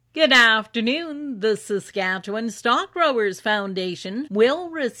Good afternoon. The Saskatchewan Stock Growers Foundation will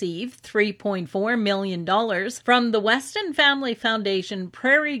receive $3.4 million from the Weston Family Foundation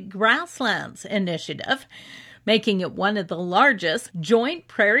Prairie Grasslands Initiative, making it one of the largest joint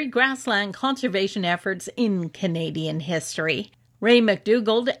prairie grassland conservation efforts in Canadian history. Ray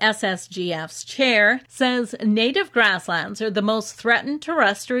McDougald, SSGF's chair, says native grasslands are the most threatened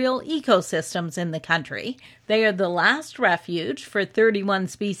terrestrial ecosystems in the country. They are the last refuge for 31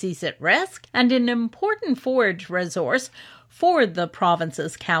 species at risk and an important forage resource for the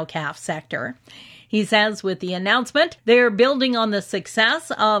province's cow-calf sector. He says with the announcement, they are building on the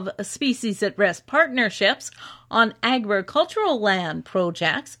success of species at risk partnerships on agricultural land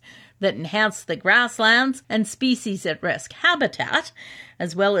projects that enhance the grasslands and species at risk habitat,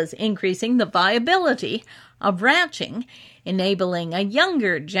 as well as increasing the viability of ranching, enabling a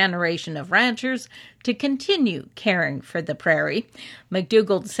younger generation of ranchers to continue caring for the prairie.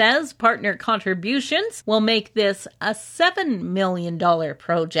 McDougald says partner contributions will make this a $7 million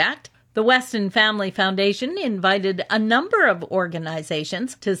project. The Weston Family Foundation invited a number of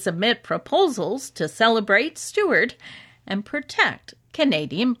organizations to submit proposals to celebrate, steward, and protect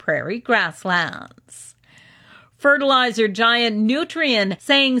Canadian prairie grasslands. Fertilizer giant Nutrien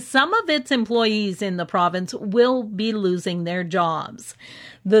saying some of its employees in the province will be losing their jobs.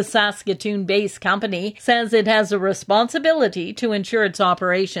 The Saskatoon-based company says it has a responsibility to ensure its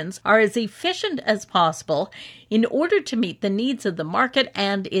operations are as efficient as possible in order to meet the needs of the market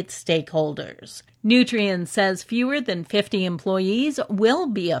and its stakeholders. Nutrien says fewer than 50 employees will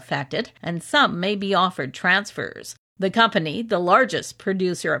be affected, and some may be offered transfers. The company, the largest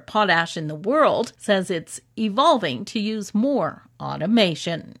producer of potash in the world, says it's evolving to use more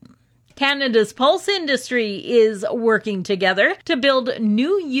automation. Canada's pulse industry is working together to build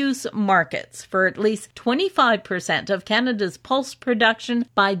new use markets for at least 25% of Canada's pulse production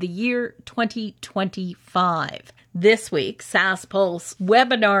by the year 2025. This week's SaskPulse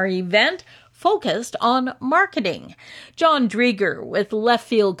webinar event focused on marketing. John Drieger with Left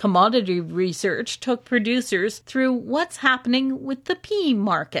Field Commodity Research took producers through what's happening with the pea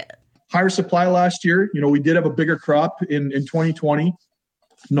market. Higher supply last year. We did have a bigger crop in 2020.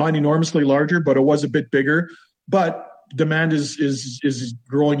 Not enormously larger, but it was a bit bigger. But demand is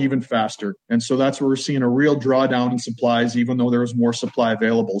growing even faster. And so that's where we're seeing a real drawdown in supplies, even though there was more supply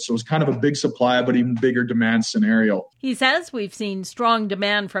available. So it's kind of a big supply, but even bigger demand scenario. He says we've seen strong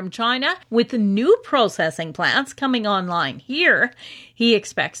demand from China with new processing plants coming online here. He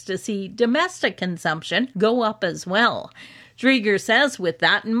expects to see domestic consumption go up as well. Drieger says with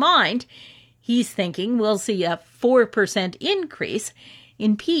that in mind, he's thinking we'll see a 4% increase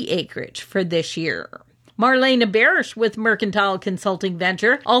in pea acreage for this year. Marlena Barish with Mercantile Consulting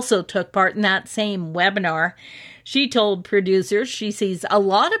Venture also took part in that same webinar. She told producers she sees a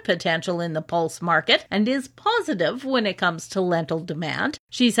lot of potential in the pulse market and is positive when it comes to lentil demand.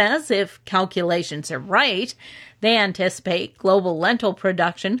 She says if calculations are right, they anticipate global lentil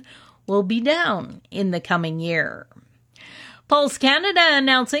production will be down in the coming year. Pulse Canada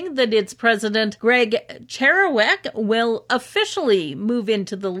announcing that its president, Greg Cherewick, will officially move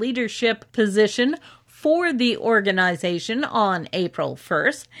into the leadership position for the organization on April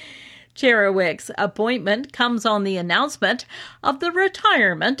 1st. Cherewick's appointment comes on the announcement of the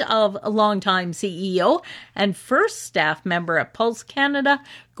retirement of longtime CEO and first staff member at Pulse Canada,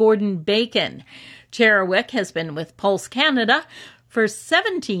 Gordon Bacon. Cherewick has been with Pulse Canada for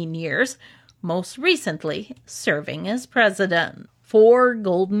 17 years, most recently serving as president. For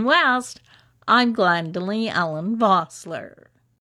Golden West, I'm Glendalee Allen Vossler.